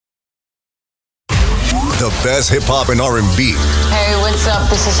The best hip hop and R&B. Hey, what's up?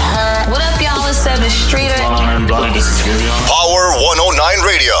 This is her. What up, y'all? It's 7th Streeter. This is Power 109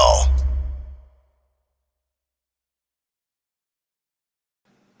 Radio.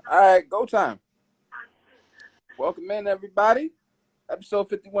 All right, go time. Welcome in, everybody. Episode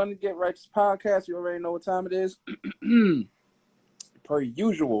 51 of Get Righteous Podcast. You already know what time it is. Per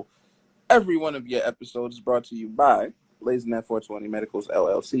usual, every one of your episodes is brought to you by LazyNet 420 Medicals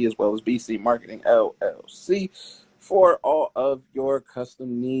LLC, as well as BC Marketing LLC, for all of your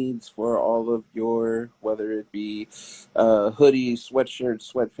custom needs, for all of your, whether it be hoodies,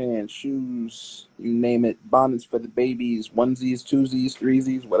 sweatshirts, sweatpants, shoes, you name it, bonnets for the babies, onesies, twosies,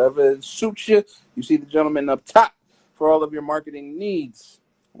 threesies, whatever suits you. You see the gentleman up top for all of your marketing needs,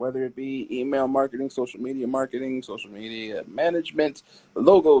 whether it be email marketing, social media management,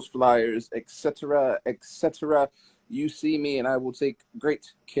 logos, flyers, etc., etc. You see me and I will take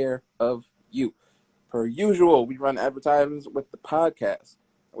great care of you. Per usual, we run advertisements with the podcast.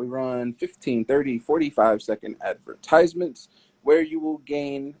 We run 15, 30, 45-second advertisements where you will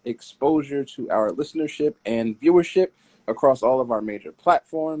gain exposure to our listenership and viewership across all of our major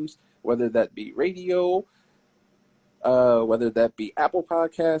platforms, whether that be radio, whether that be Apple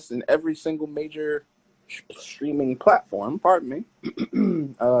Podcasts, and every single major streaming platform, pardon me.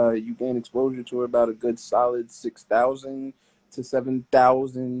 You gain exposure to about a good solid 6,000 to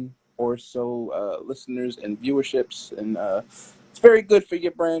 7,000 or so listeners and viewerships, and it's very good for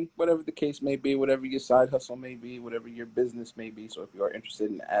your brand, whatever the case may be, whatever your side hustle may be, whatever your business may be. So if you are interested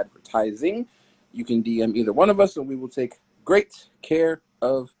in advertising, you can DM either one of us and we will take great care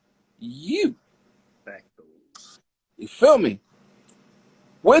of you. You feel me?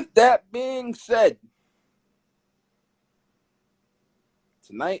 With that being said,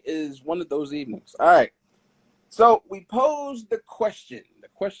 tonight is one of those evenings. All right. So we posed the question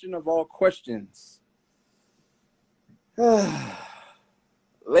of all questions.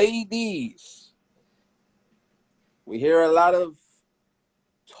 Ladies, we hear a lot of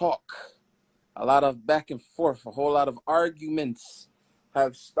talk, a lot of back and forth, a whole lot of arguments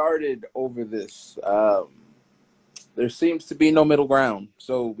have started over this. There seems to be no middle ground.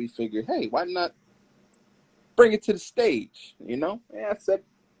 So we figured, hey, why not bring it to the stage? You know? Yeah, I said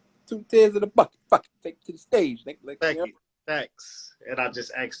 2 tears in the bucket. Fuck it, take it to the stage. Thank you. Facts. And I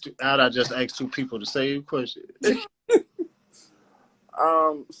just asked 2 people the same question.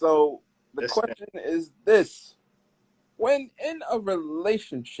 So the question is this: when in a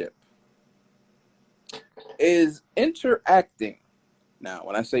relationship, is interacting, now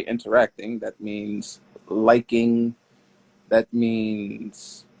when I say interacting, that means liking, that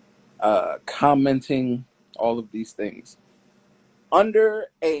means commenting, all of these things, under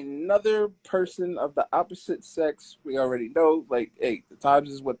another person of the opposite sex, we already know, like, hey, the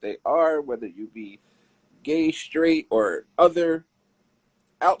times is what they are, whether you be gay, straight, or other,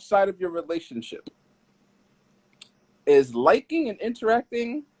 outside of your relationship. Is liking and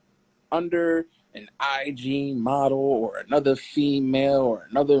interacting under an IG model or another female or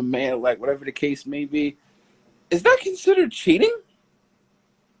another male, like whatever the case may be, is that considered cheating?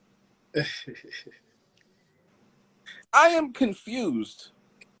 I am confused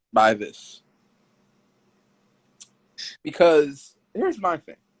by this, because here's my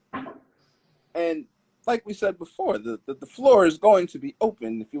thing, and like we said before, the floor is going to be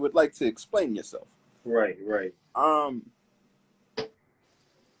open if you would like to explain yourself. Right.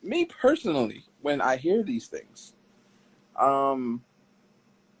 Me personally, when I hear these things,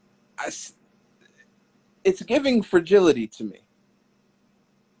 it's giving fragility to me.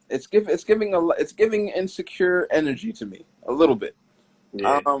 It's giving insecure energy to me a little bit.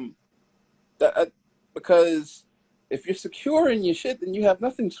 Yeah. Because if you're secure in your shit, then you have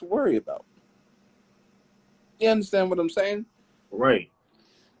nothing to worry about. You understand what I'm saying? Right.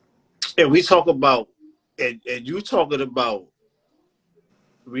 And we talk about, and you talking about,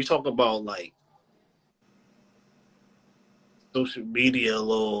 we talk about like social media,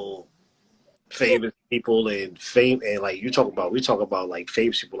 little famous people and fame, and like we talk about like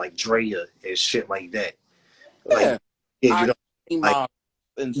famous people like Drea and shit like that. Like, yeah, you know, like,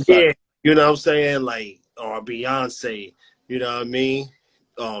 yeah, you know what I'm saying, like, or Beyonce, you know what I mean?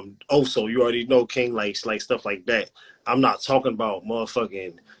 Also, you already know King, like stuff like that. I'm not talking about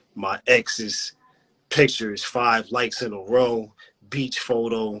motherfucking my ex's pictures, 5 likes in a row, beach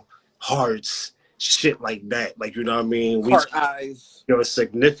photo, hearts, shit like that. Like, you know what I mean? Heart eyes. Your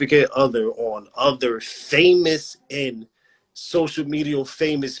significant other on other famous and social media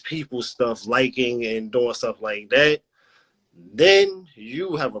famous people stuff, liking and doing stuff like that, then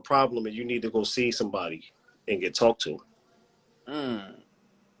you have a problem and you need to go see somebody and get talked to.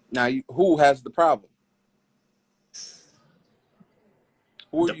 Now, who has the problem?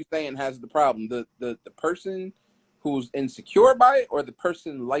 Who are you saying has the problem? The person who's insecure by it, or the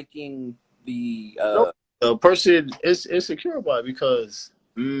person liking the The person is insecure about it because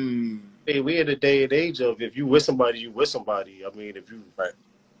mm, hey, we in a day and age of if you with somebody, you with somebody. I mean, if you right.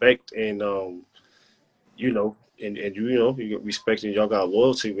 respect and and you respect and y'all got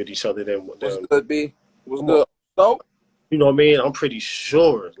loyalty with each other, What's then good, B? What's come on. good? So You know what I mean? I'm pretty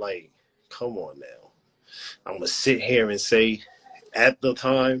sure, like, come on now. I'm gonna sit here and say at the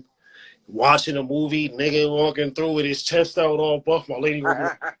time, watching a movie, nigga walking through with his chest out all buff, my lady will be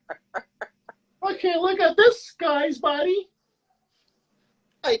like, I can't look at this guy's body.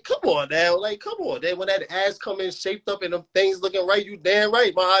 Like, come on now. Like, come on. Then when that ass come in shaped up and them things looking right, you damn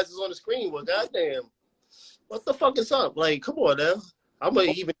right. My eyes is on the screen. Well, goddamn. What the fuck is up? Like, come on now. I'm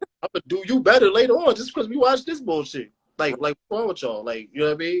gonna do you better later on just because we watched this bullshit. Like, what's wrong with y'all? Like, you know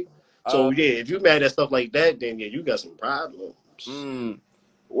what I mean? So yeah, if you mad at stuff like that, then yeah, you got some problems.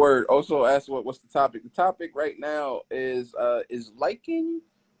 Word. Also ask what's the topic? The topic right now is liking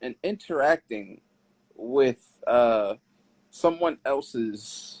and interacting with someone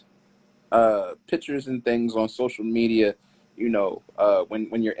else's pictures and things on social media,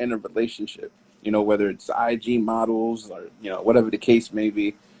 when you're in a relationship, whether it's IG models or, whatever the case may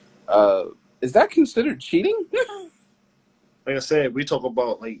be. Is that considered cheating? Like I said, we talk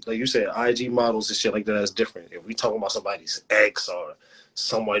about like you said, IG models and shit like that is different. If we talk about somebody's ex or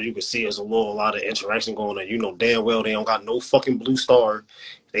somebody you can see there's a lot of interaction going on, you know damn well they don't got no fucking blue star.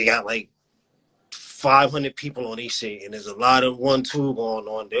 They got like 500 people on these shit, and there's a lot of 1-2 going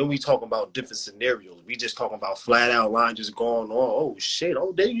on. Then we talking about different scenarios. We just talking about flat out line just going on. Oh shit!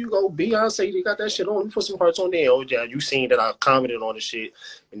 Oh, there you go, Beyonce. You got that shit on. You put some hearts on there. Oh yeah, you seen that I commented on the shit,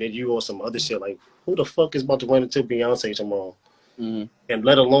 and then you on some other shit like who the fuck is about to run into Beyonce tomorrow, and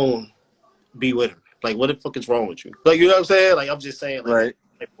let alone be with her? Like what the fuck is wrong with you? Like you know what I'm saying? Like I'm just saying like, Right.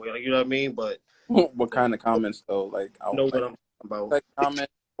 like you know what I mean? But What kind of comments though? Like, you know what I'm talking about? comment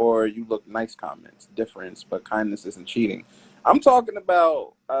or you look nice comments. Difference, but kindness isn't cheating. I'm talking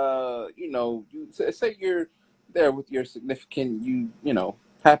about, you say you're there with your significant,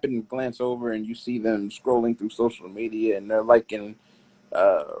 happen to glance over and you see them scrolling through social media and they're liking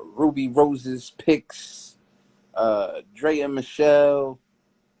Ruby Rose's pics, Drea Michelle,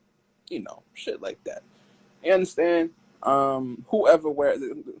 shit like that. You understand? Wherever.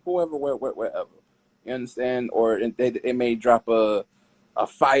 You understand? Or they may drop a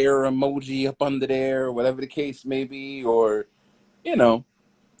fire emoji up under there, or whatever the case may be, or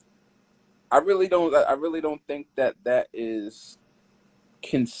I really don't think that is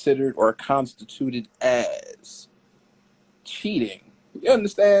considered or constituted as cheating. You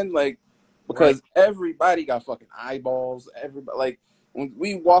understand? Like, because everybody got fucking eyeballs. Everybody, like, when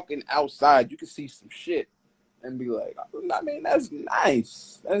we walking outside, you can see some shit and be like, I mean, that's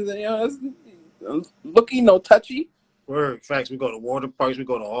nice. That's looky, no touchy. Word, facts. We go to water parks. We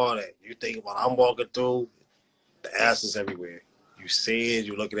go to all that. You think about I'm walking through, the ass is everywhere. You see it.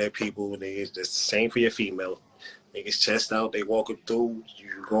 You looking at people. It's the same for your female. Niggas chest out. They walking through.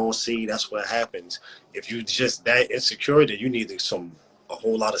 You gonna see. That's what happens. If you just that insecure, then you need a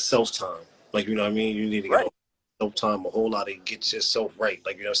whole lot of self time. Like you know what I mean. You need to get self time, a whole lot to get yourself right.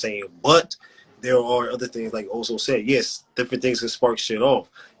 Like you know what I'm saying. But there are other things, like also said. Yes, different things can spark shit off.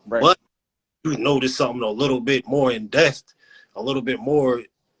 Right. But you notice something a little bit more in depth, a little bit more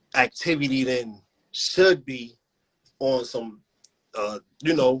activity than should be on some, on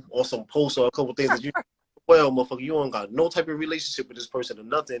some posts or a couple things that you, well, motherfucker, you don't got no type of relationship with this person or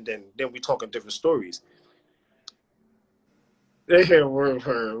nothing, then we talking different stories. Yeah,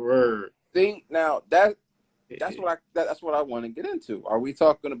 word. See, now that's what I want to get into. Are we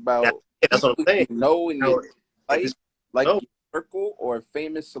talking about that's what I'm saying. In your life, like your circle or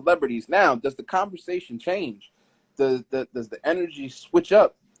famous celebrities? Now, does the conversation change? Does the energy switch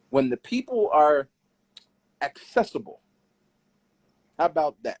up when the people are accessible? How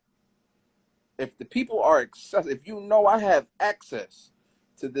about that? If the people are accessible, if I have access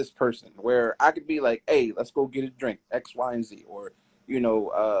to this person where I could be like, hey, let's go get a drink, X, Y, and Z, or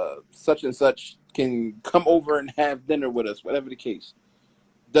such and such can come over and have dinner with us, whatever the case.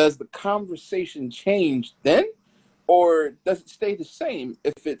 Does the conversation change then? Or does it stay the same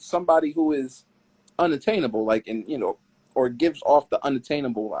if it's somebody who is unattainable, or gives off the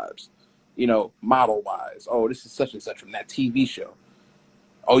unattainable vibes, model wise? Oh, this is such and such from that TV show.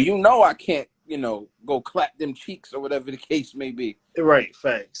 Oh, I can't, go clap them cheeks or whatever the case may be. Right,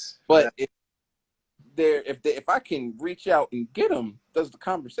 facts. But if I can reach out and get them, does the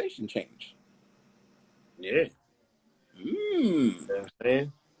conversation change? Yeah. You know what I'm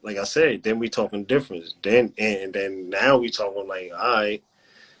saying? Like I said, then we talking difference. Then now we talking like, all right,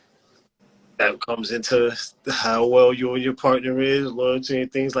 that comes into how well you and your partner is, loyalty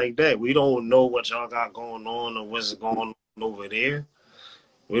and things like that. We don't know what y'all got going on or what's going on over there.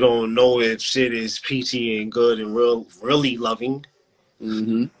 We don't know if shit is peachy and good and really loving.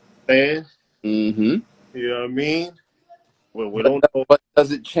 Mm-hmm. Man, Mm-hmm. you know what I mean? Well, we don't know. But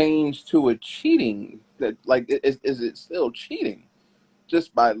does it change to a cheating? That like is it still cheating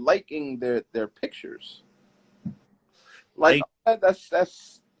just by liking their pictures? Like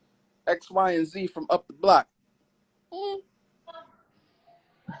that's X, Y, and Z from up the block. Mm.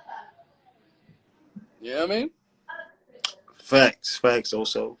 You know what I mean? Facts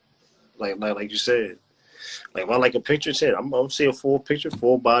also. Like you said. Like if I like a picture, shit, I'm see a full picture,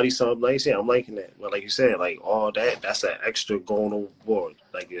 full body, something like that. I'm liking that. But like you said, like all that's an extra going overboard.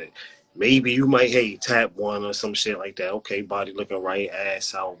 Like maybe you might tap one or some shit like that. Okay, body looking right,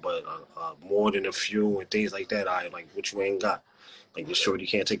 ass out, but more than a few and things like that. I like what you ain't got. Like the shorty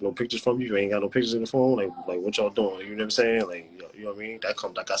can't take no pictures from you. You ain't got no pictures in the phone. Like what y'all doing? You know what I'm saying? Like you know what I mean? That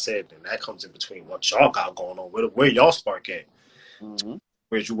comes, like I said, and that comes in between what y'all got going on. Where y'all spark at? Mm-hmm.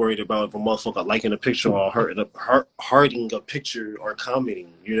 Whereas you worried about if a motherfucker liking a picture or hearting a picture or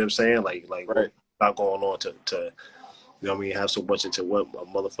commenting, you know what I'm saying? Like Right. What's not going on to you know what I mean, have so much into what a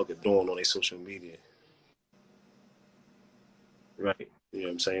motherfucker doing on their social media. Right. You know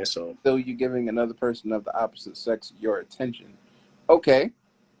what I'm saying? So Still you giving another person of the opposite sex your attention. Okay.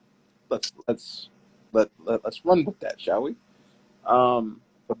 Let's run with that, shall we?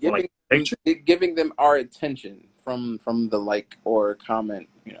 Giving them our attention from the like or comment,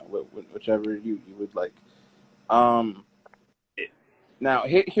 you know, whichever you would like. Now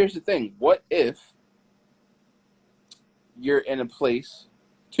here's the thing. What if you're in a place,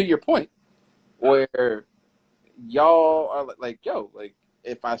 to your point, where y'all are like, yo, like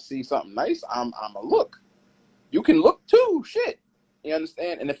if I see something nice, I'm a look. You can look too, shit. You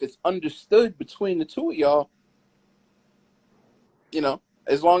understand? And if it's understood between the two of y'all, you know,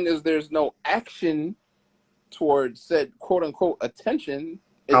 as long as there's no action towards said quote unquote attention,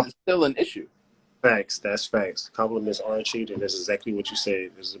 is still an issue. Facts. That's facts. Compliments aren't cheating. That's exactly what you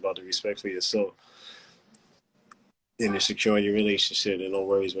said. This is about the respect for yourself. And you're securing your relationship, and no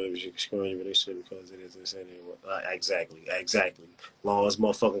worries whether you're securing your relationship because it is this and exactly. Long as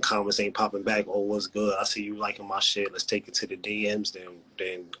motherfucking comments ain't popping back, oh, what's good? I see you liking my shit. Let's take it to the DMs.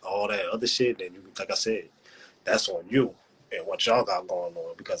 Then all that other shit. Then you, like I said, that's on you and what y'all got going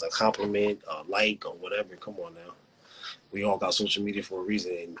on. Because a compliment, a like, or whatever. Come on now. We all got social media for a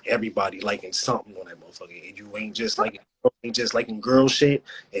reason, and everybody liking something on that motherfucker. And you ain't just liking girl shit,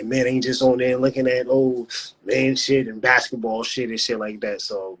 and men ain't just on there looking at old man shit and basketball shit and shit like that.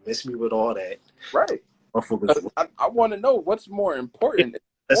 So miss me with all that. Right. I want to know what's more important.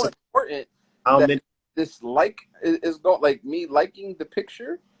 It's more important that this like is going, like me liking the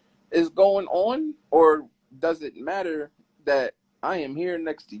picture is going on, or does it matter that I am here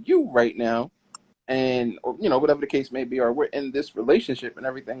next to you right now? And, or, you know, whatever the case may be, or we're in this relationship and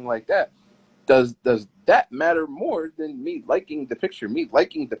everything like that. Does that matter more than me liking the picture? Me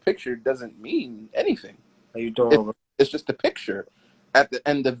liking the picture doesn't mean anything. How you doing? It's just a picture at the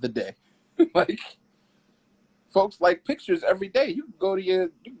end of the day. Like, folks like pictures every day. You can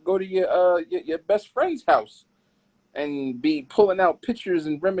go to your best friend's house and be pulling out pictures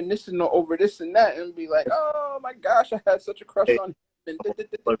and reminiscing over this and that, and be like, oh my gosh, I had such a crush on him.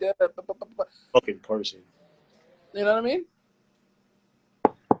 Fucking person. You know what I mean?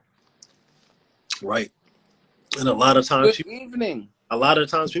 Right. And a lot of times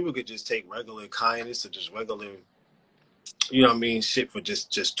people could just take regular kindness or just regular, you know what I mean, shit for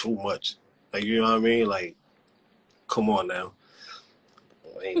just too much. Like, you know what I mean? Like, come on now.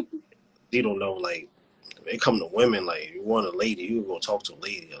 Like, you don't know, like, when it come to women, like, you want a lady, you go talk to a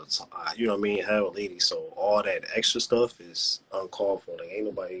lady. You know what I mean? Have a lady. So all that extra stuff is uncalled for. Like, ain't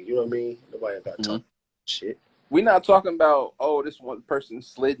nobody, you know what I mean? Nobody got time shit. We're not talking about, oh, this one person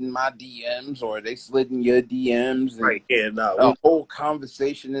slid in my DMs or they slid in your DMs. And right, yeah, no. A whole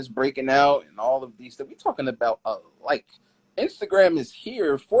conversation is breaking out and all of these stuff. We're talking about a like. Instagram is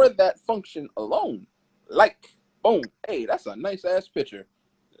here for that function alone. Like, boom. Hey, that's a nice ass picture.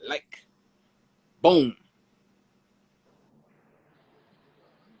 Like, boom.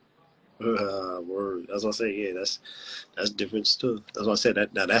 Word. That's what I say. Yeah, that's different stuff. That's what I said.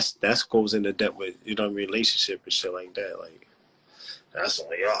 That goes into depth with, you know, relationship and shit like that. Like, that's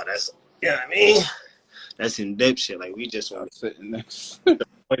like, oh, that's, you know what I mean? That's in depth shit. Like, we just want to sitting next.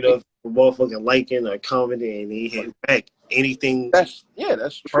 Motherfucking liking or commenting, and he hit back anything. That's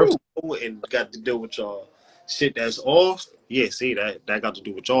true. And got to deal with y'all. shit that's off, yeah, see that got to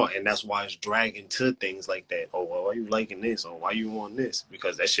do with y'all, and that's why it's dragging to things like that. Oh, well, why you liking this? Or why you on this?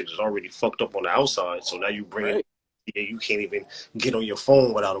 Because that shit is already fucked up on the outside. So now you bring it. Right. Yeah, you can't even get on your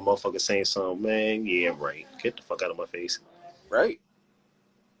phone without a motherfucker saying something. Man, yeah, right. Get the fuck out of my face. Right.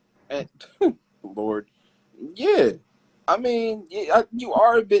 And Lord, yeah. I mean, you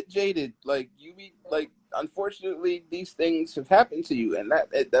are a bit jaded. Like you be like, unfortunately, these things have happened to you, and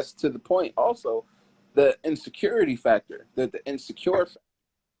that's to the point. Also, the insecurity factor, the insecure.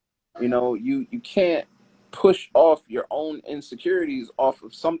 You know, you can't push off your own insecurities off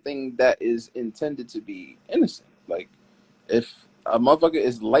of something that is intended to be innocent. Like, if a motherfucker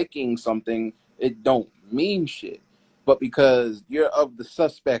is liking something, it don't mean shit. But because you're of the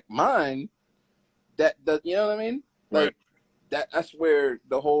suspect mind, you know what I mean? Like Right. that's where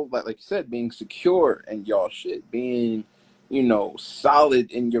the whole like you said, being secure and y'all shit, being, you know,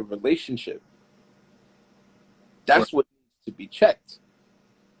 solid in your relationship. That's what needs to be checked.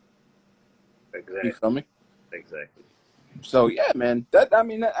 Exactly. You feel me? Exactly. So yeah, man.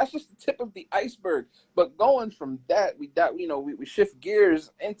 That's just the tip of the iceberg. But going from that, we shift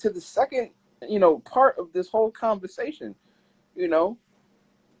gears into the second, you know, part of this whole conversation. You know,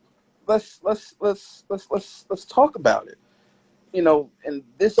 let's talk about it. You know, and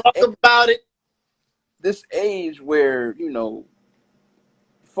Talk about it. this age where, you know,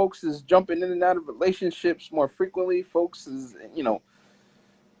 folks is jumping in and out of relationships more frequently. Folks is, you know,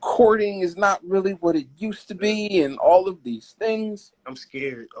 courting is not really what it used to be, and all of these things. I'm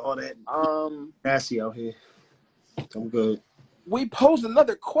scared. All that Nasty out here. I'm good. We pose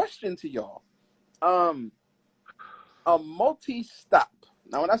another question to y'all. A multi-stop.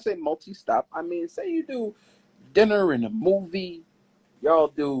 Now, when I say multi-stop, I mean, say you do dinner and a movie, y'all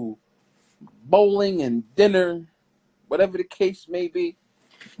do bowling and dinner, whatever the case may be.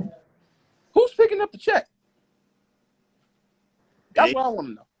 Who's picking up the check? That's what I want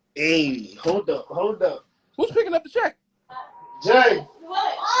to know. Hey, hold up. Who's picking up the check? Jay.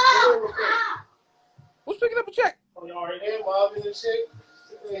 Who's picking up the check? Oh, you already in, Bob, and shit?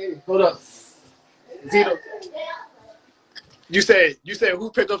 Hey, hold up. Zito. You said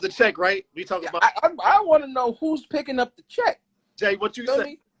who picked up the check, right? We talking about. I want to know who's picking up the check. Jay, what you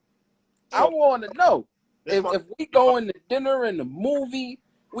said? I want to know if we going to dinner and the movie,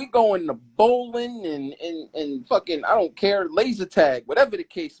 we going to bowling and fucking, I don't care, laser tag, whatever the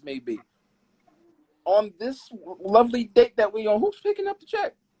case may be. On this lovely date that we on, who's picking up the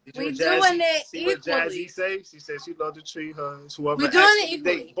check? We doing it see what equally. Jazzy say? She said she loved to treat her. Whoever We doing it the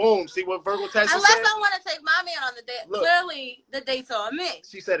equally. date. Boom. See what Virgo Tasha Unless said? I want to take my man on the date. Look. Clearly, the date's on me.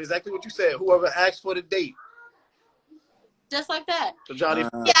 She said exactly what you said. Whoever asked for the date. Just like that. So Johnny,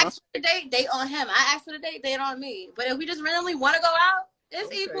 He asked for the date on him. I asked for the date on me. But if we just randomly want to go out,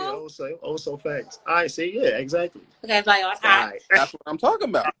 it's equal. Also facts. All right, see, yeah, exactly. Okay, bye, y'all. All right. That's what I'm talking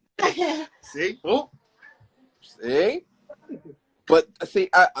about. See? Oh. See? But see,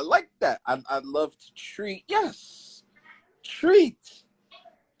 I like that. I love to treat. Yes. Treat.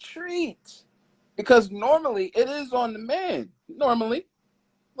 Because normally it is on the man. Normally.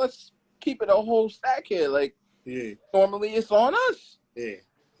 Let's keep it a whole stack here. Like, yeah. Normally it's on us. Yeah.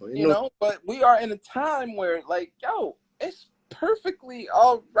 Well, you know, but we are in a time where, like, yo, it's perfectly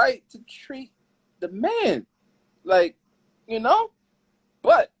all right to treat the man. Like, you know?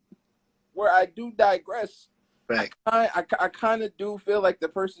 But where I do digress, back. I kind of do feel like the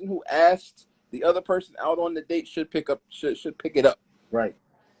person who asked the other person out on the date should pick it up. Right.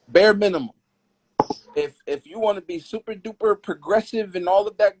 Bare minimum. If you want to be super duper progressive and all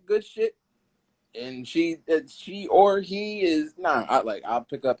of that good shit, and she or he is I'll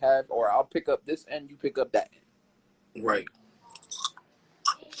pick up half, or I'll pick up this and you pick up that. Right.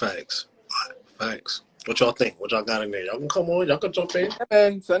 Facts. What y'all think? What y'all got in there? Y'all can come on. Y'all can jump in.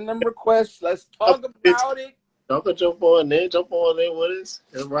 And send them requests. Let's talk about it. Y'all can jump on there with us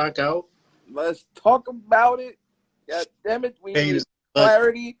and rock out. Let's talk about it. God damn it, we need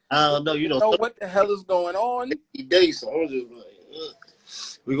clarity. I don't know. You know what the hell is going on. Day, so I'm just like,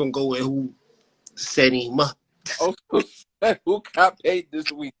 we're gonna go with who set him up. Oh, who got paid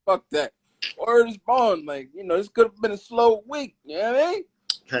this week? Fuck that. Word is born. Like, you know, this could have been a slow week. You know what I mean?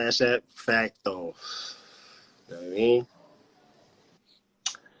 Cash that fact though. You know what I mean?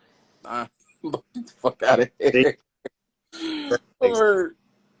 Get the fuck out of here. Word.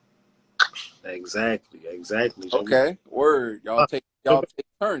 Exactly. Okay. Word. Y'all take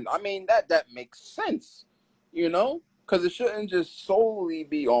turns. I mean, that makes sense. You know? Because it shouldn't just solely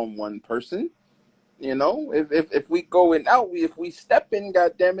be on one person. You know? If we go in out, if we step in,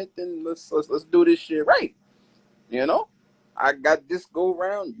 goddammit, then let's do this shit right. You know? I got this go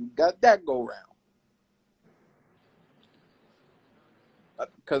round, you got that go round.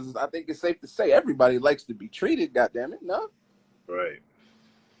 because I think it's safe to say everybody likes to be treated. Goddamn it, no. Right.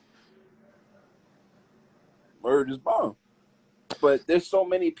 Word is bomb. But there's so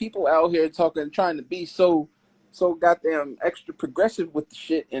many people out here trying to be so goddamn extra progressive with the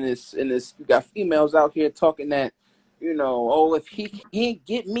shit. And it's you got females out here talking that, you know, oh, if he can't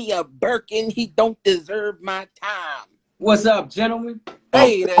get me a Birkin, he don't deserve my time. What's up, gentlemen?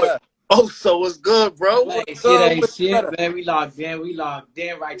 Hey there. Oh, so what's good, bro? Hey, shit ain't shit, man. We locked in.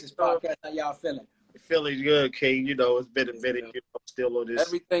 Righteous Podcast. How y'all feeling? Feeling good, King. You know, it's been a minute. You know, still on this.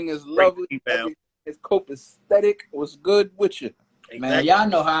 Everything is lovely. Everything is copacetic. What's good with you? Exactly. Man, y'all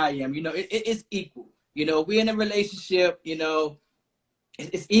know how I am. You know, it's equal. You know, we're in a relationship. You know,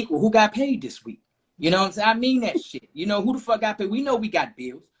 it's equal. Who got paid this week? You know what I'm saying? I mean that shit. You know, who the fuck got paid? We know we got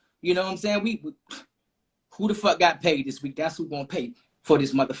bills. You know what I'm saying? We who the fuck got paid this week? That's who gonna pay for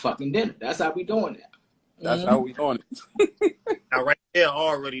this motherfucking dinner. That's how we doing that. That's how we doing it. Now, right there, I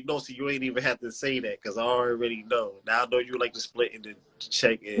already know, so you ain't even have to say that, because I already know. Now, I know you like to split in the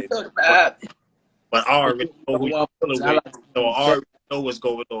check in. But I already know who you're dealing with, so I already know what's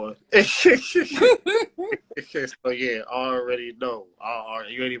going on. So, yeah, I already know.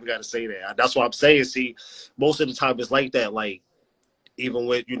 You ain't even got to say that. That's what I'm saying. See, most of the time, it's like that. Like, even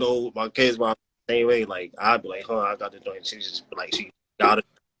with, you know, my kids, my same way, like, I'd be like, I got the joint. She just be like, she got it.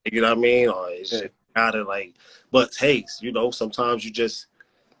 You know what I mean? Or it's just got it, like, but hey, you know, sometimes you just,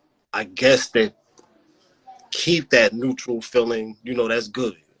 I guess that keep that neutral feeling, you know, that's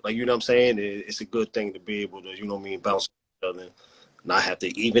good. Like, you know what I'm saying? It's a good thing to be able to, you know what I mean, bounce each other. Not have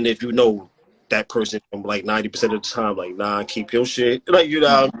to, even if you know that person, like 90% of the time, like, nah, keep your shit. Like, you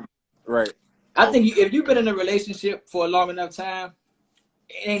know. Right. I think if you've been in a relationship for a long enough time,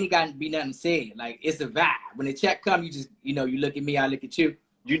 it ain't got to be nothing said. Like, it's a vibe. When the check come, you just, you know, you look at me, I look at you.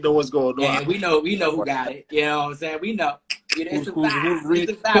 You know what's going on. And we know who got it. You know what I'm saying? We know. It's a vibe.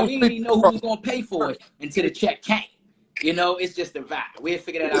 It's a vibe. We didn't even know who was going to pay for it until the check came. You know, it's just a vibe. We'll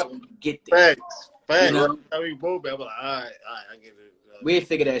figure that out when we get there. Facts. You know? I mean, both, I'm like, all right, I get it. We'll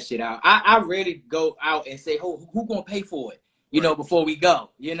figure that shit out. I rarely go out and say, who going to pay for it? You know, before we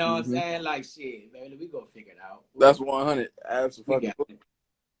go. You know what I'm saying? Like, shit, man, we going to figure it out. That's 100. Absolutely.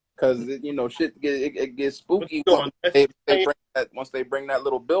 Because, you know, shit it gets spooky once they bring that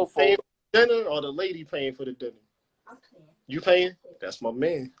little bill forward. Dinner or the lady paying for the dinner? I'm paying. You paying? That's my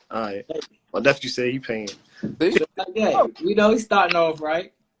man. All right. My nephew said he paying. Yeah, you know, he's starting off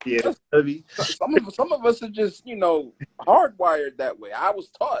right. Yeah. Some of us are just, you know, hardwired that way. I was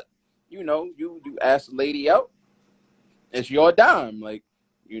taught, you know, you ask a lady out, it's your dime. Like,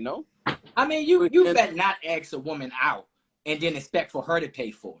 you know. I mean, you better not ask a woman out and then expect for her to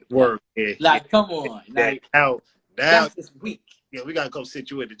pay for it. Word. Yeah. Like, come on. Like, now, that's just weak. Yeah, we gotta come sit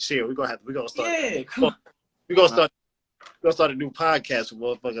you in the chair. We're gonna start. Yeah, come on. We're gonna start a new podcast with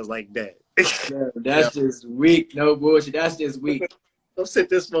motherfuckers like that. That's just weak. No bullshit. That's just weak. Come sit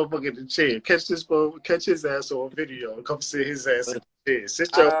this motherfucker in the chair. Catch his ass on video and come sit his ass in the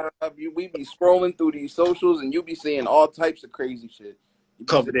chair. We be scrolling through these socials and you be seeing all types of crazy shit.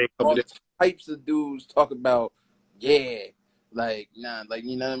 All types of dudes talk about, like, nah, like,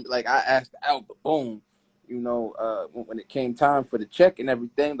 you know, like I asked out, but boom, you know, when it came time for the check and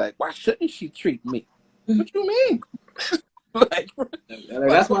everything, like, why shouldn't she treat me? What you mean? Like,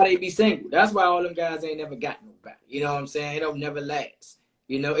 that's why they be single. That's why all them guys ain't never got nobody. You know what I'm saying? It don't never last.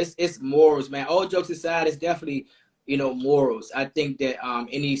 You know, it's morals, man. All jokes aside, it's definitely, you know, morals. I think that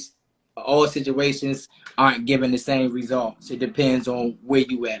all situations aren't given the same results. It depends on where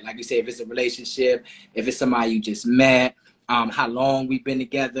you at. Like you said, if it's a relationship, if it's somebody you just met, how long we've been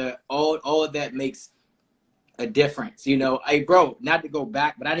together, all of that makes a difference. You know, hey, bro, not to go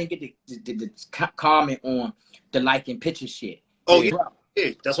back, but I didn't get to comment on the liking picture shit. Oh, yeah.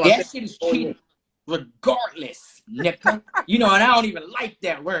 Yeah. That's why that shit is cheating, regardless, nigga. You know, and I don't even like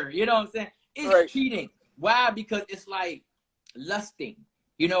that word. You know what I'm saying? It's cheating. Why? Because it's like lusting.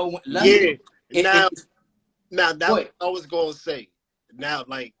 You know, lusting. Yeah. Now that's what I was gonna say. That's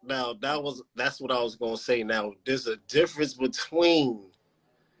what I was gonna say. Now, there's a difference between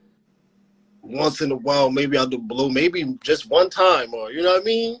once in a while, maybe out the blue, maybe just one time, or you know what I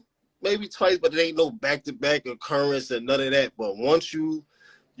mean? Maybe twice, but it ain't no back-to-back occurrence and none of that. But once you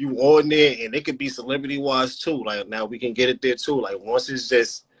on there, and it could be celebrity-wise too. Like, now we can get it there too. Like, once it's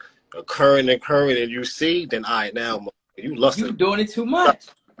just occurring, and you see, then all right, now you lusting. You doing it too much.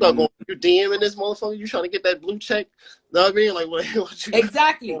 You DMing this motherfucker. You trying to get that blue check. You know what I mean? Like, what you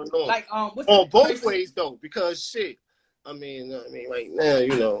exactly. Like, on both ways though, because shit. I mean, like now,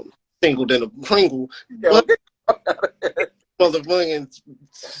 you know, single than a Pringle. Motherfucking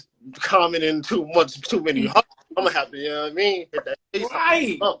commenting too many I'm gonna have to, you know what I mean? Hit that face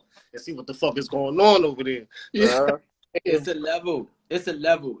Right. up and see what the fuck is going on over there. Yeah. It's a level. It's a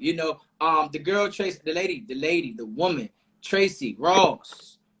level. You know, the girl Tracy, the woman, Tracy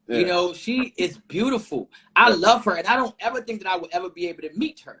Ross. Yeah. You know, she is beautiful. I love her, and I don't ever think that I would ever be able to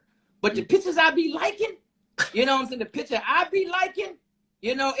meet her. But the pictures I be liking, you know what I'm saying? The picture I be liking,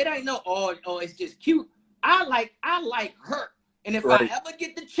 you know, it ain't no it's just cute. I like her. And if I ever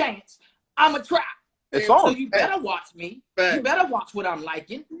get the chance, I'ma try. It's So on. you better watch me. You better watch what I'm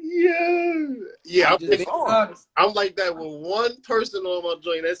liking. Yeah. I'm like that with one person on my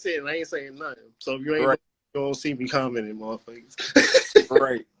joint. That's it. And I ain't saying nothing. So if you ain't gonna see me commenting, motherfuckers.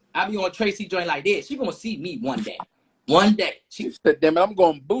 Right. I be on Tracy joint like this. She gonna see me one day. One day. She said, damn it, I'm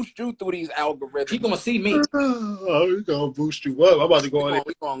gonna boost you through these algorithms. She gonna see me. Oh, we gonna boost you up. I'm about to go on there.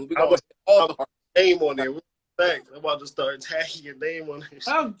 We gonna all the name on there. Thanks. I'm about to start tagging your name on this.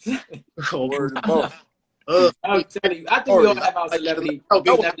 I'm telling you, I think we all have our celebrity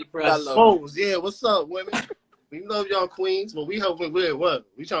crush. Yeah, what's up, women? We love y'all queens, but we hoping what?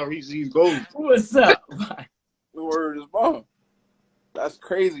 We trying to reach these goals. What's up? The word is bomb. That's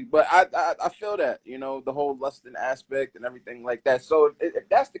crazy, but I feel that, you know, the whole lusting aspect and everything like that. So if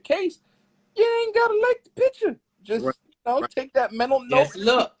that's the case, you ain't gotta like the picture. Just take that mental note,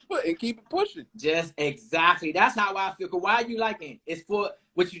 and keep it pushing. Just exactly. That's how I feel. Cause why are you liking? It's for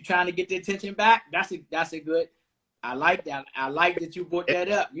what you trying to get the attention back. That's a good. I like that. I like that you brought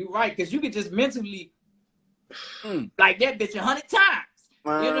that up. You're right, cause you could just mentally like that bitch 100 times.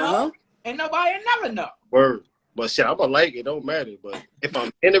 You know, and nobody never know. Word. But shit, I'm gonna like it. Don't matter. But if I'm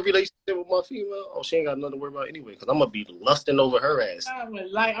in a relationship with my female, she ain't got nothing to worry about anyway. Cause I'm gonna be lusting over her ass. I'm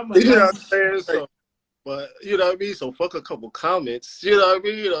you know what I'm saying? So, but you know what I mean. So fuck a couple comments. You know what I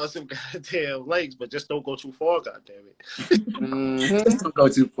mean? You know, some goddamn likes, but just don't go too far. Goddamn it. Just don't go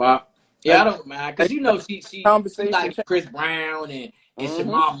too far. Yeah, I don't mind. Cause you know she like Chris Brown and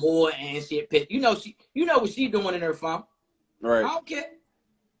Shamar Moore and shit. You know what she doing in her phone. Right. I don't care.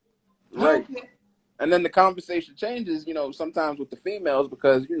 Right. And then the conversation changes, you know, sometimes with the females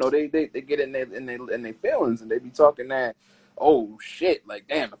because, you know, they get in their feelings and they be talking that, oh shit, like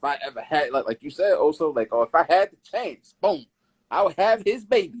damn, if I ever had like you said also, like, oh, if I had the chance, boom, I would have his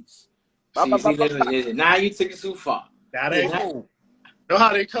babies. Now you took it too far. That ain't cool. Know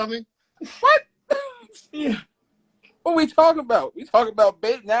how they coming? What? Yeah. What we talking about? We talking about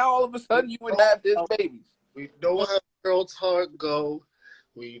baby. Now all of a sudden you would have his babies. We know how girls' heart go.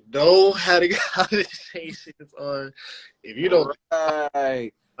 We know how to get conversations on. If you don't,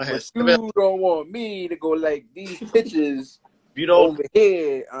 but you don't want me to go like these pictures. You don't over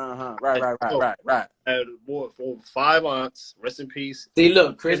here. Right. And boy, for 5 months. Rest in peace. See,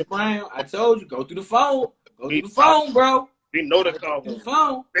 look, Chris Brown. I told you, go through the phone. Go through the phone, bro. We know the call. The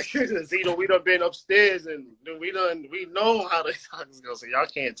phone. See, we done been upstairs and we know how the talk is going. So y'all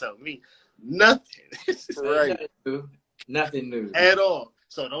can't tell me nothing. Right. Nothing new at all.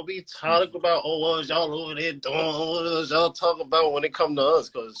 So don't be talking about, what y'all over there doing, what y'all talking about when it come to us,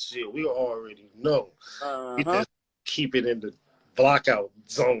 because shit, we already know. We just keep it in the blockout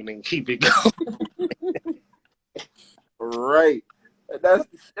zone and keep it going. Right. That's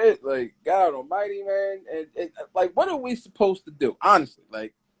the shit. Like, God almighty, man. And like, what are we supposed to do? Honestly,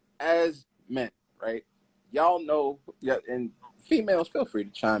 like, as men, right? Y'all know, and females, feel free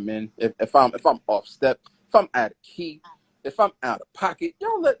to chime in if I'm off step, if I'm out of key, if I'm out of pocket,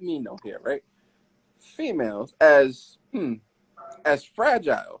 y'all let me know here, right? Females, as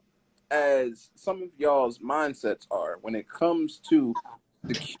fragile as some of y'all's mindsets are when it comes to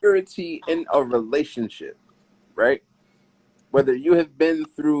security in a relationship, right? Whether you have been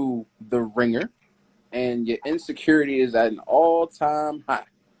through the ringer and your insecurity is at an all-time high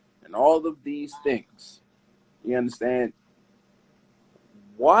and all of these things, you understand?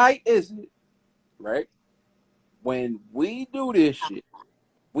 Why is it, right? When we do this shit,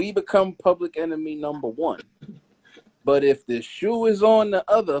 we become public enemy number one. But if the shoe is on the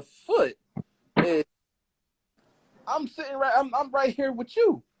other foot, I'm sitting right, I'm right here with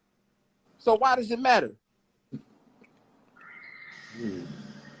you. So why does it matter?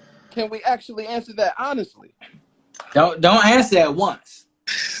 Can we actually answer that honestly? Don't answer at once.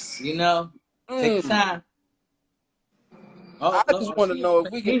 You know, take your time. I just want to know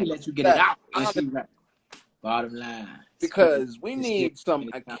if we can let you get it out. Bottom line. Because we need some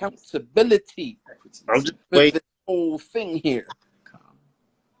accountability I'm just with this whole thing here.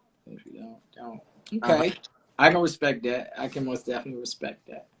 Okay. I can respect that. I can most definitely respect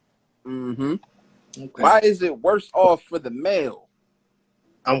that. Mm-hmm. Okay. Why is it worse off for the male?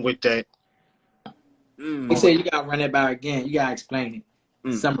 I'm with that. You said you gotta run it by again. You gotta explain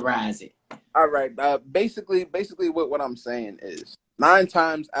it. Summarize it. All right. Basically, what I'm saying is 9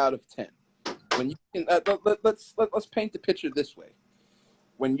 times out of 10, when you can, let's paint the picture this way.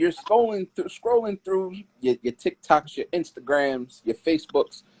 When you're scrolling through your TikToks, your Instagrams, your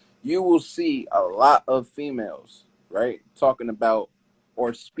Facebooks, you will see a lot of females, right, talking about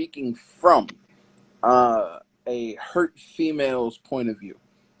or speaking from a hurt female's point of view,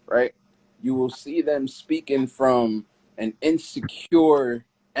 right? You will see them speaking from an insecure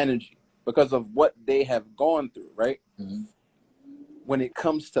energy because of what they have gone through, right? Mm-hmm. When it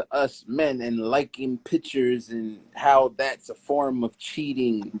comes to us men and liking pictures and how that's a form of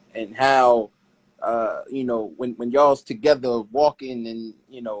cheating, and how you know, when y'all's together walking and,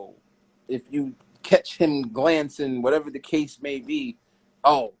 you know, if you catch him glancing, whatever the case may be,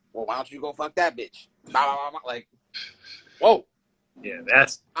 oh, well, why don't you go fuck that bitch? Like, whoa. Yeah,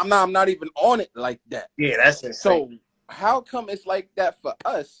 that's I'm not even on it like that. yeah, that's insane. So how come it's like that for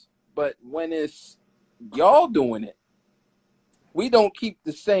us, but when it's y'all doing it, we don't keep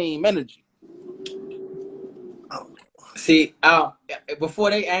the same energy? See,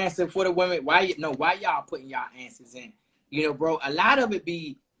 before they answer for the women, why y'all putting y'all answers in? You know, bro, a lot of it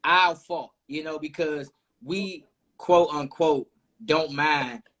be our fault, you know, because we quote unquote don't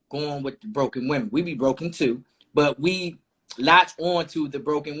mind going with the broken women. We be broken too, but we latch on to the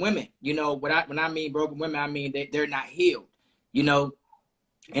broken women. You know, when I mean broken women, I mean they're not healed, you know.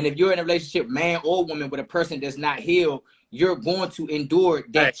 And if you're in a relationship, man or woman, with a person that's not healed, you're going to endure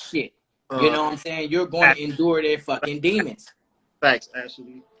that shit. You know what I'm saying? You're going to endure their fucking demons. Facts,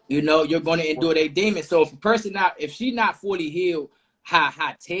 actually. You know, you're going to endure their demons. So if she's not fully healed, how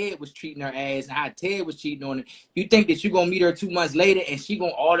Ted was treating her ass and how Ted was cheating on her, you think that you're going to meet her 2 months later and she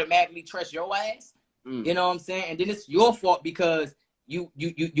going to automatically trust your ass? You know what I'm saying? And then it's your fault because you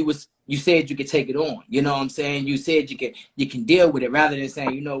said you could take it on. You know what I'm saying? You said you can deal with it, rather than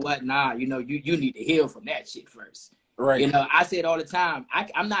saying, you know what, nah, you know, you need to heal from that shit first. Right. You know, I say it all the time.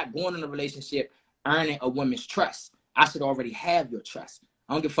 I'm not going in a relationship earning a woman's trust. I should already have your trust.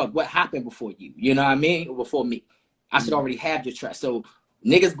 I don't give a fuck what happened before you. You know what I mean? Or before me. I should already have your trust. So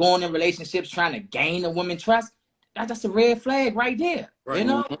niggas going in relationships trying to gain a woman's trust, that's a red flag right there. Right. You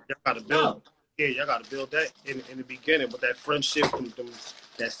know? Y'all gotta build. Yeah, y'all gotta build that in the beginning with that friendship,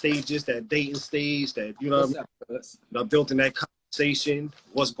 that stages, that dating stage, that, you know what I mean? Built in that conversation,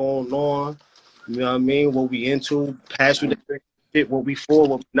 what's going on. You know what I mean? What we into, past relationship, what we for,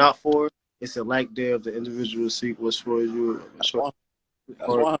 what we not for. It's a lack there of the individual seek what's for you.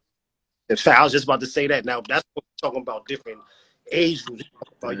 In fact, I was just about to say that. Now, that's what we're talking about, different age groups.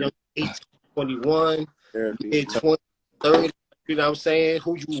 About young 18, 21, mid 20, 30. You know what I'm saying?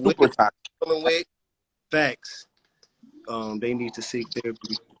 Who you with? Facts. They need to seek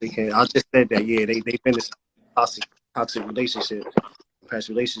therapy. They can. I just said that. Yeah, they've been in toxic relationships. Past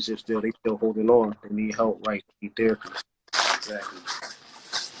relationships, they still holding on. They need help, right? They need therapy. Exactly.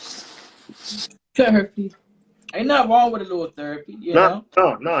 Therapy. Ain't nothing wrong with a little therapy, you know?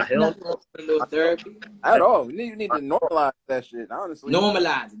 No, hell nothing wrong with a little therapy. At all. We need to normalize that shit, honestly.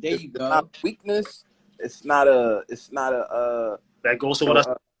 Normalize it. There you go. It's not weakness. It's not a that goes to what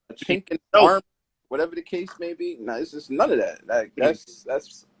a chink in the arm, whatever the case may be. No, it's just none of that. Like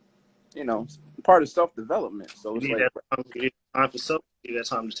that's you know, part of self-development. So it's like time for self. That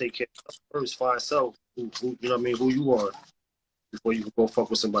time to take care of first. Find self. Who, you know what I mean? Who you are before you can go fuck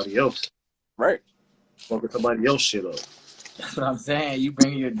with somebody else. Right. Fuck with somebody else shit up. That's what I'm saying. You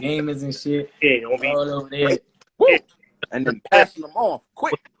bring your demons and shit. Yeah, you don't be all over there. And then passing them off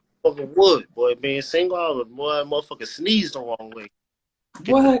quick. Fucking wood, boy. Being single out, boy, motherfucker sneezed the wrong way.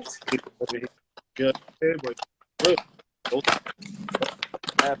 What? Good.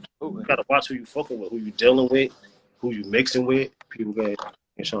 Absolutely. You gotta watch who you fucking with, who you dealing with, who you mixing with. People got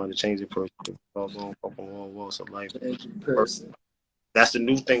trying to change the person. That's the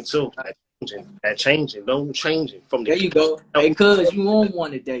new thing too. That changing. Don't change it from there. You go. Hey, cuz you on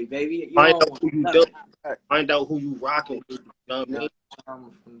one today, baby. Find out who you dealing. Find out who you rocking with. You know what I mean?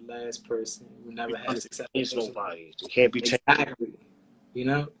 I'm from the last person who never had success. It's nobody. It can't be changed. Exactly. You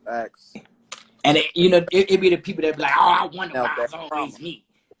know. Facts. And you know, it be the people that be like, "Oh, I wonder why it's always me.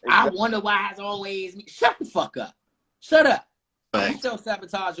 I wonder why it's always me." Shut the fuck up. Shut up. You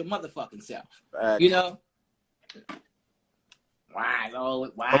self-sabotage your motherfucking self. You know?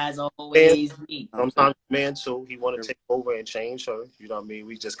 Why is always me? Sometimes man too, he want to take over and change her. You know what I mean?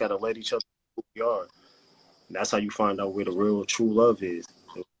 We just gotta let each other know who we are. And that's how you find out where the real true love is.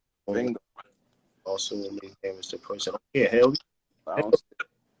 Bingo. Also, I mean, damage the person. Yeah, hell.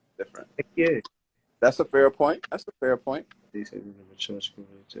 Different. Yeah. That's a fair point.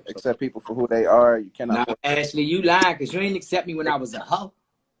 Accept people for who they are. You cannot. Now, Ashley, you lying because you ain't accept me when I was a hoe.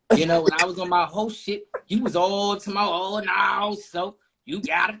 You know, when I was on my whole shit, he was all to my no, so you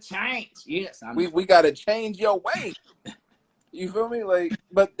gotta change. Yes, we gotta change your way. You feel me? Like,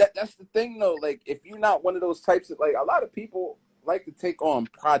 but that's the thing though. Like, if you're not one of those types of, like, a lot of people like to take on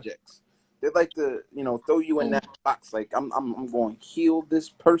projects. They like to, throw you in that box. Like, I'm going to heal this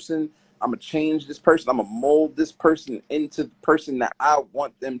person. I'm gonna change this person. I'm gonna mold this person into the person that I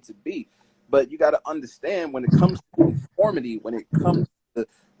want them to be. But you got to understand, when it comes to conformity, when it comes to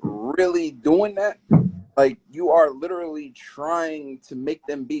really doing that, like, you are literally trying to make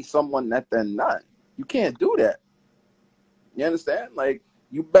them be someone that they're not. You can't do that. You understand? Like,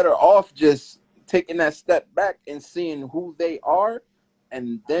 you better off just taking that step back and seeing who they are,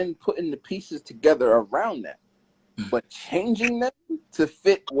 and then putting the pieces together around that. But changing them to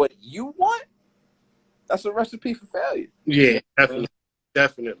fit what you want, that's a recipe for failure. Yeah,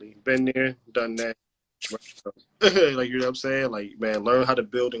 definitely. Been there, done that. Like, you know what I'm saying? Like, man, learn how to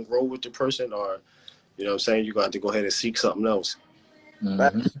build and grow with the person, or, you know what I'm saying, you got to go ahead and seek something else.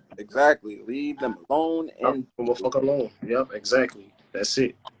 Mm-hmm. Exactly. Leave them alone and fuck alone. Yep, exactly. That's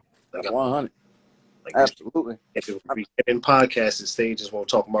it. Like, 100. Like, absolutely. If it would be in podcasting stages, won't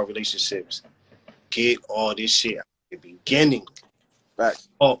talk about relationships. Get all this shit at the beginning. Facts.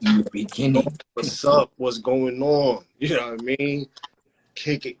 Oh, in the beginning. What's up? What's going on? You know what I mean?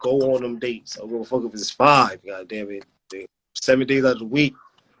 Kick it. Go on them dates. I don't give a fuck if it's 5. God damn it. 7 days out of the week.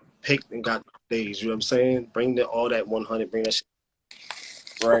 Pick and got days. You know what I'm saying? Bring all that 100. Bring that shit.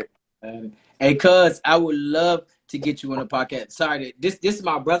 Right. Hey, cuz, I would love to get you on the podcast. Sorry, this is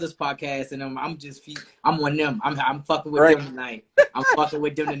my brother's podcast, and I'm one of them. I'm fucking with them tonight. I'm fucking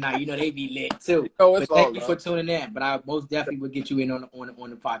with them tonight. You know, they be lit too. But thank you for tuning in. But I most definitely would get you in on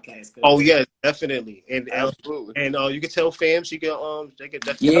the podcast. Oh yeah, definitely. And absolutely. And you can tell fams they can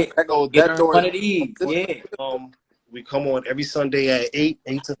definitely get on one of these. Yeah. We come on every Sunday at 8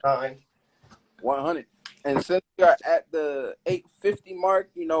 to 9. 100. And since we are at the 8:50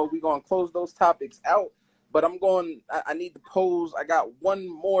 mark, we're going to close those topics out. But I need to pose. I got one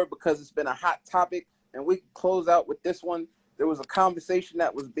more because it's been a hot topic, and we can close out with this one. There was a conversation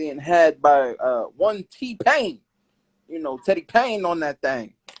that was being had by one T-Pain, Teddy Payne on that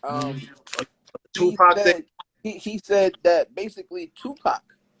thing. He said that basically Tupac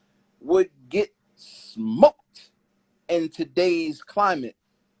would get smoked in today's climate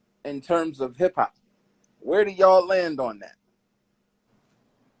in terms of hip-hop. Where do y'all land on that?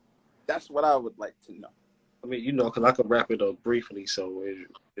 That's what I would like to know. I mean, because I could wrap it up briefly, so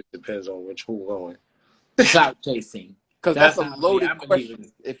it depends on who going. Clout chasing. Because that's a loaded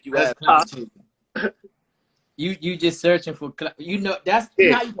question. If you ask, you just searching for clout. That's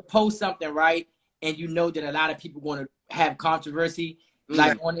how you can post something, right? And that a lot of people want to have controversy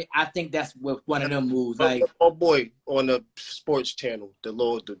on it. I think that's one of them moves. Like, my boy on the sports channel, the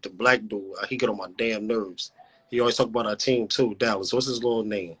black dude, he get on my damn nerves. He always talk about our team too, Dallas. What's his little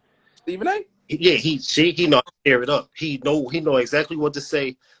name? Stephen A. Yeah, he know how to tear it up. He know exactly what to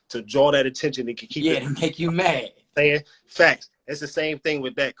say to draw that attention and keep it. To make you mad. Saying facts. It's the same thing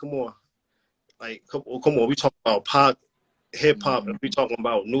with that. Come on, come on. We talking about pop, hip hop, and we talking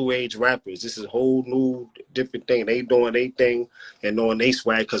about new age rappers. This is a whole new different thing. They doing their thing and knowing they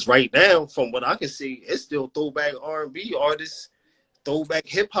swag. Because right now, from what I can see, it's still throwback R&B artists, throwback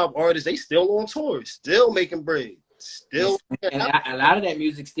hip hop artists. They still on tour, still making bread. Still, and a lot of that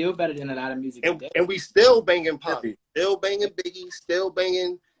music still better than a lot of music. And we still banging pop, still banging Biggie, still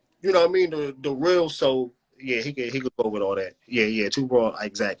banging, you know what I mean, the real. So yeah, he could go with all that. Yeah, too broad.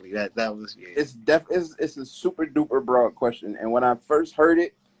 Exactly. That was It's it's a super duper broad question. And when I first heard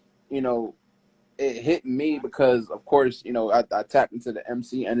it, it hit me because, of course, I tapped into the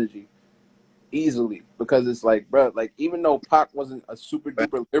MC energy easily, because it's like, bro, like, even though Pac wasn't a super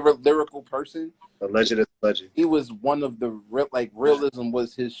duper lyrical person, a legend is a legend. He was one of the realism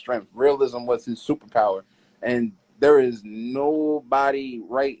was his strength. Realism was his superpower, and there is nobody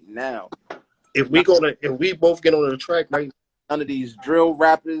right now. If we both get on the track right, none of these drill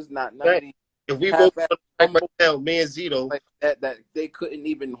rappers, none of these. If we both get on the track right now, me and Zito, like that they couldn't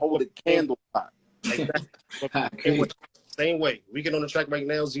even hold a candle pot. Same way. We get on the track right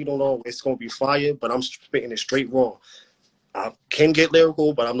now, Zito know it's gonna be fire, but I'm spitting it straight raw. I can get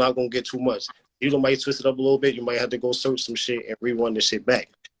lyrical, but I'm not gonna get too much. You might twist it up a little bit. You might have to go search some shit and rerun the shit back.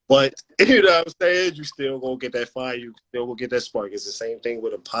 But you know what I'm saying? You still gonna get that fire. You still gonna get that spark. It's the same thing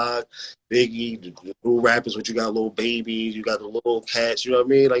with a Pac, Biggie, the new rappers. What you got, little babies, you got the little cats. You know what I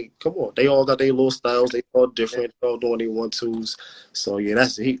mean? Like, come on, they all got their little styles. They all different. They all doing their 1-2s. So yeah,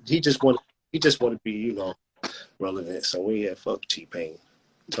 that's he just want to be relevant. So we fuck T-Pain.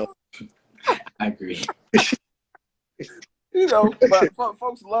 So, I agree. You know, but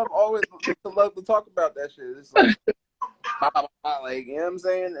folks always love to talk about that shit. It's like, like, you know what I'm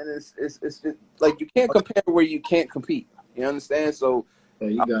saying? And it's like you can't compare where you can't compete. You understand? So There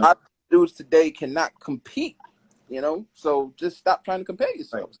you a go. lot of dudes today cannot compete. You know, so just stop trying to compare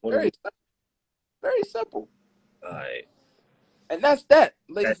yourselves. Right. Very simple. All right. And that's that,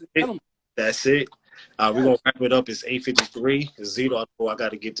 ladies and gentlemen. That's it. We're going to wrap it up. It's 8:53. Zito, I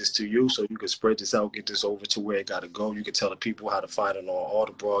got to get this to you so you can spread this out, get this over to where it got to go. You can tell the people how to find it on all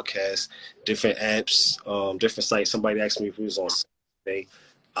the broadcasts, different apps, different sites. Somebody asked me if we was on Saturday.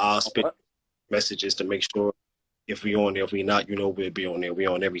 I'll spit messages to make sure if we on there. If we not, you know, we'll be on there. We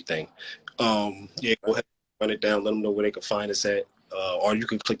on everything. Yeah, go ahead, run it down. Let them know where they can find us at. Or you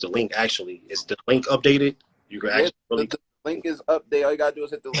can click the link, actually. Is the link updated? You can actually the link is up there. All you gotta do is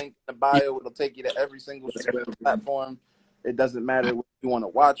hit the link in the bio. It'll take you to every single platform. It doesn't matter what you want to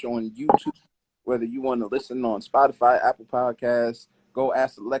watch on YouTube, whether you want to listen on Spotify, Apple Podcasts. Go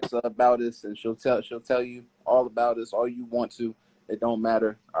ask Alexa about us, and she'll tell you all about us. All you want to. It don't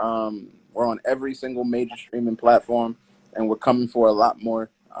matter. We're on every single major streaming platform, and we're coming for a lot more.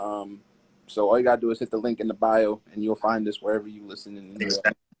 So all you gotta do is hit the link in the bio, and you'll find us wherever you listen.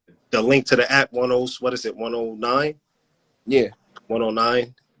 Exactly. The link to the app 109? Yeah.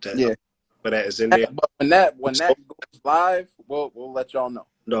 109. Yeah. But that is in there. But when that goes live, we'll let y'all know.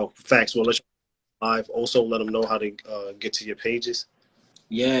 No, facts. We'll let you know live. Also, let them know how to get to your pages.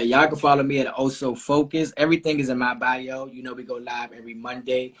 Yeah, y'all can follow me at Also Focus. Everything is in my bio. You know, we go live every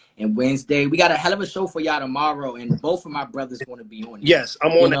Monday and Wednesday. We got a hell of a show for y'all tomorrow, and both of my brothers want to be on it. Yes,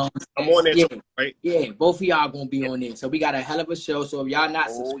 I'm on it. I'm on it, yeah. too, right? Yeah, both of y'all gonna be on it. So we got a hell of a show. So if y'all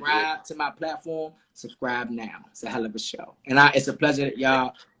not subscribed to my platform, subscribe now. It's a hell of a show. And it's a pleasure,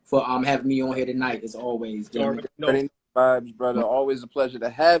 y'all, for having me on here tonight, as always. Vibes, brother. Always a pleasure to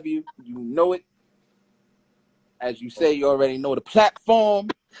have you. You know it. As you say, you already know the platform.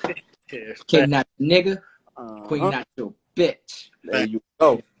 King not nigga. Queen not your bitch. There you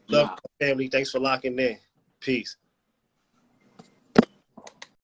go. Love family. Thanks for locking in. Peace.